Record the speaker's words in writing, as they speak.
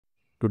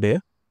Today,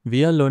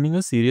 we are learning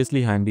a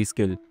seriously handy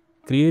skill,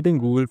 creating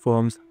Google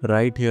Forms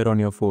right here on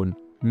your phone,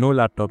 no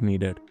laptop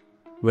needed.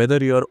 Whether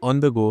you're on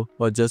the go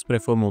or just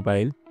prefer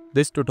mobile,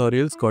 this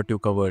tutorial's got you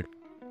covered.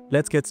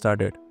 Let's get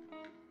started.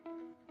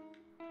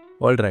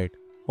 Alright,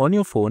 on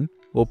your phone,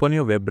 open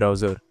your web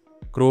browser,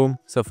 Chrome,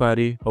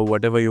 Safari or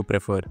whatever you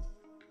prefer.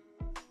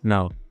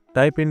 Now,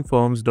 type in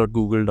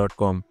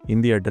forms.google.com in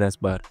the address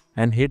bar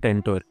and hit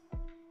enter.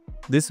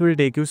 This will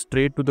take you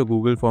straight to the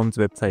Google Forms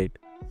website.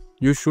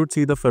 You should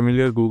see the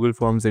familiar Google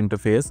Forms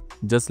interface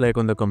just like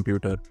on the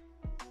computer.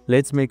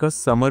 Let's make a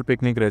summer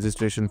picnic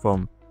registration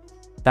form.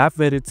 Tap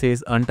where it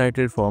says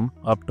Untitled Form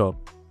up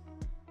top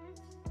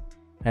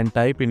and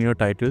type in your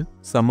title,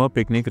 Summer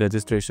Picnic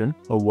Registration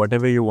or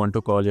whatever you want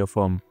to call your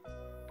form.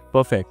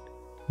 Perfect.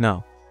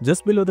 Now,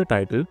 just below the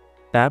title,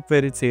 tap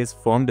where it says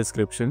Form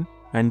Description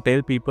and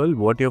tell people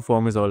what your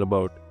form is all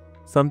about.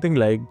 Something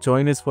like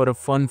join us for a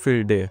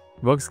fun-filled day.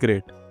 Works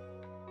great.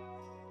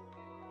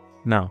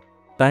 Now,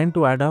 time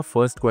to add our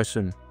first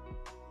question.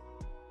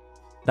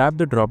 Tap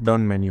the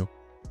drop-down menu.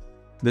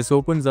 This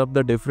opens up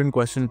the different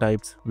question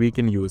types we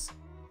can use.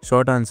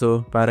 Short answer,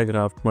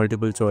 paragraph,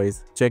 multiple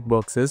choice,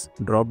 checkboxes,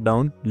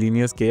 drop-down,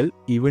 linear scale,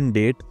 even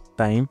date,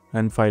 time,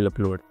 and file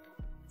upload.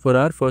 For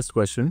our first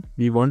question,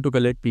 we want to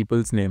collect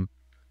people's name.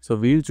 So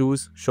we'll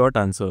choose short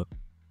answer.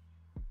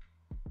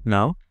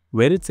 Now,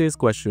 where it says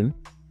question,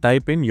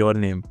 type in your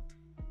name.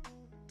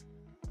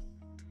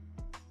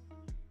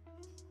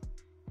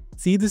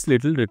 See this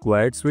little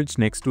required switch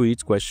next to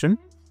each question?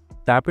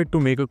 Tap it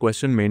to make a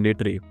question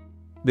mandatory.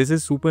 This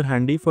is super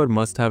handy for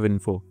must-have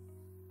info.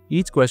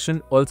 Each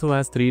question also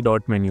has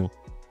 3-dot menu.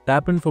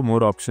 Tap in for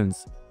more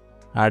options.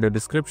 Add a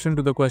description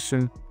to the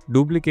question,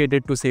 duplicate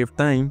it to save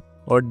time,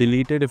 or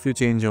delete it if you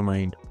change your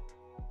mind.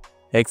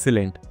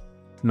 Excellent.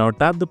 Now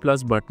tap the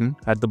plus button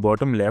at the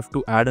bottom left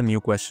to add a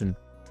new question.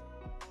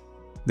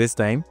 This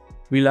time,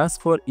 we'll ask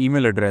for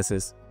email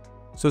addresses.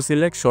 So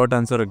select short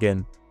answer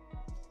again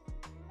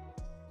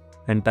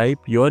and type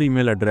your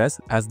email address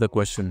as the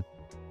question.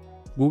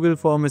 Google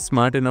Form is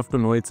smart enough to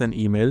know it's an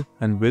email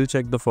and will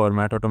check the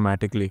format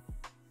automatically.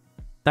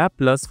 Tap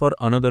plus for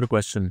another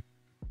question.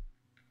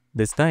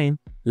 This time,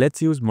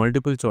 let's use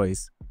multiple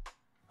choice.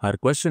 Our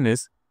question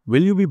is,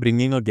 will you be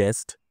bringing a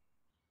guest?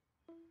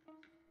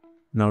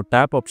 Now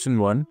tap option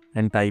 1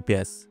 and type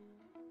yes.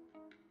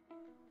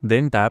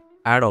 Then tap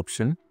add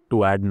option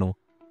to add no.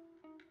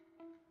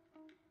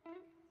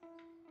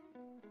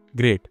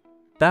 Great.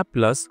 Tap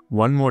plus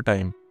one more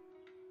time.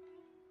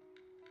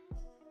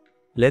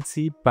 Let's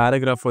see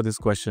paragraph for this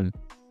question.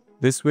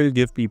 This will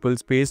give people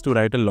space to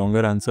write a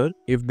longer answer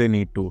if they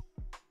need to.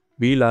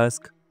 We'll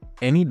ask,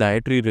 any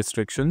dietary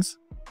restrictions?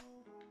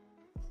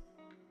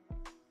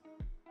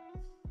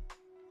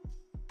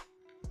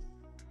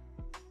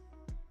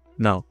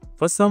 Now,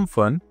 for some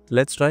fun,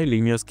 let's try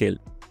linear scale.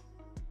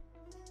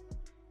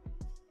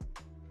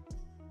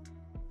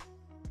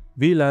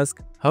 We'll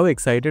ask, how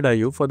excited are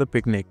you for the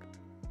picnic?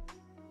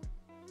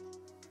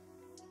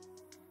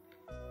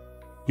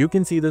 You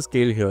can see the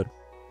scale here.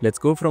 Let's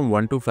go from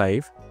 1 to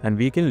 5 and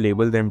we can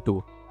label them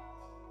too.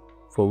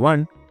 For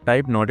 1,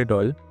 type not at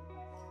all.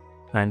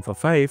 And for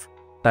 5,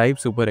 type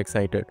super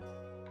excited.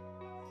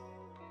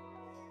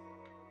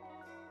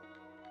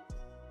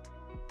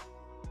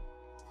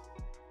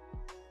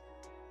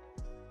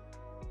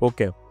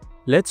 Okay,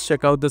 let's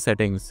check out the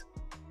settings.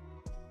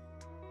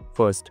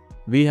 First,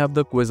 we have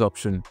the quiz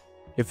option.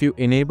 If you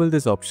enable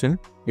this option,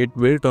 it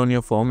will turn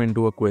your form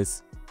into a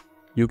quiz.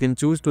 You can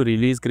choose to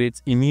release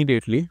grades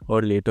immediately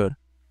or later.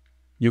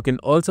 You can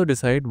also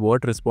decide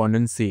what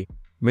respondents see,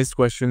 missed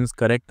questions,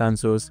 correct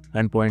answers,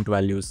 and point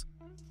values.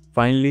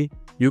 Finally,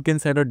 you can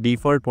set a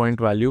default point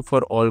value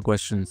for all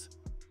questions.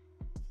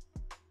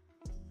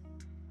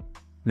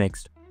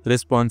 Next,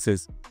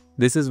 responses.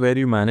 This is where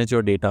you manage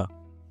your data.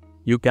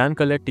 You can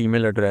collect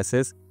email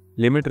addresses,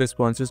 limit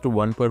responses to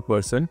 1 per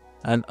person,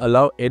 and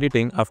allow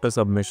editing after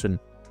submission.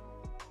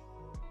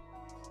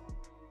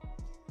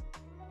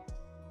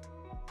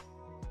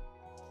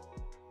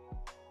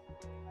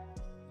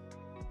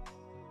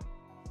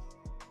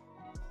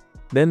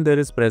 Then there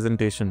is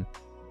presentation.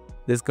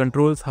 This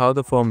controls how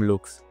the form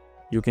looks.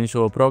 You can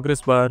show a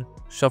progress bar,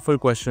 shuffle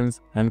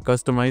questions, and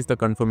customize the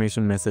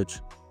confirmation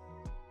message.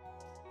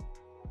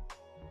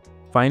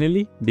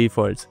 Finally,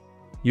 defaults.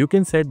 You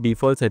can set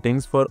default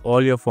settings for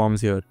all your forms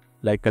here,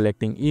 like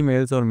collecting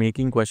emails or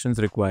making questions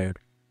required.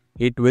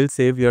 It will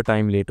save your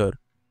time later.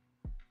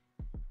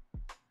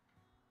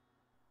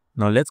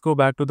 Now let's go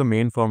back to the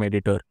main form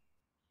editor.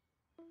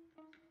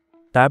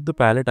 Tap the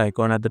palette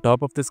icon at the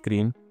top of the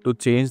screen to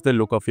change the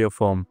look of your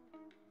form.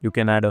 You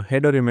can add a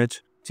header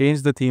image,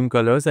 change the theme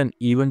colors, and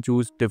even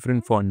choose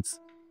different fonts.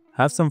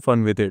 Have some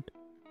fun with it.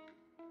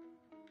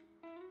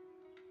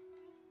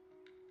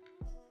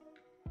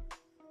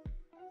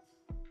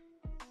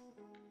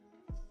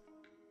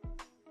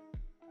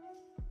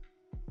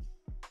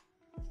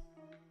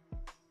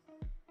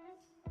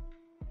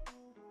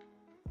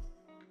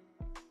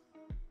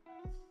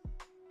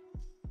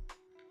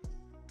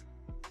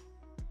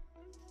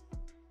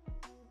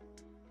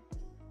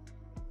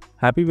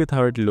 Happy with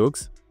how it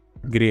looks?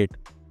 Great.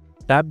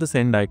 Tap the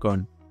send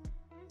icon.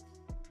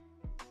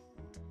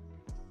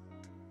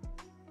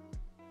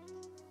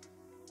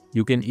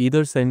 You can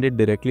either send it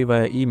directly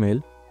via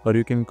email or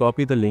you can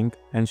copy the link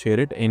and share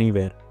it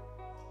anywhere.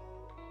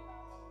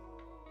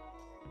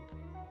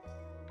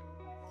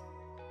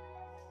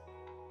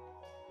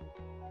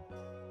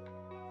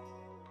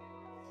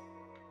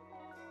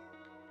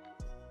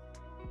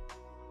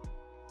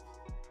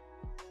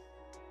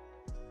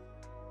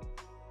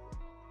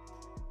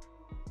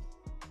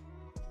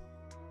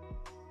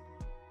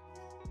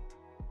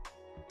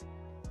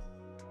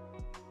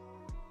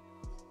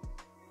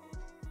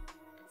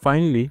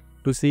 Finally,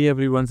 to see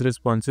everyone's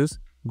responses,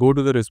 go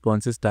to the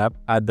Responses tab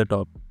at the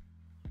top.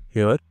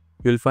 Here,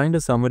 you'll find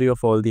a summary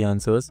of all the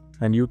answers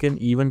and you can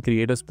even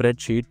create a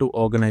spreadsheet to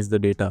organize the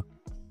data.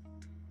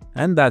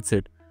 And that's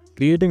it.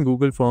 Creating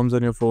Google Forms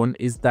on your phone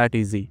is that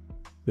easy.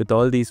 With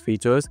all these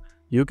features,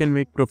 you can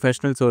make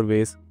professional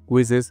surveys,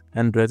 quizzes,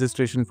 and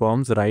registration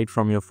forms right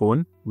from your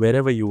phone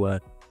wherever you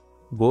are.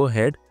 Go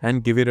ahead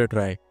and give it a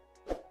try.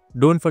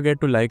 Don't forget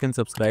to like and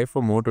subscribe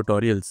for more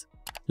tutorials.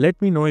 Let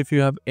me know if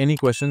you have any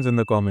questions in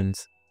the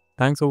comments.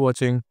 Thanks for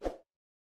watching.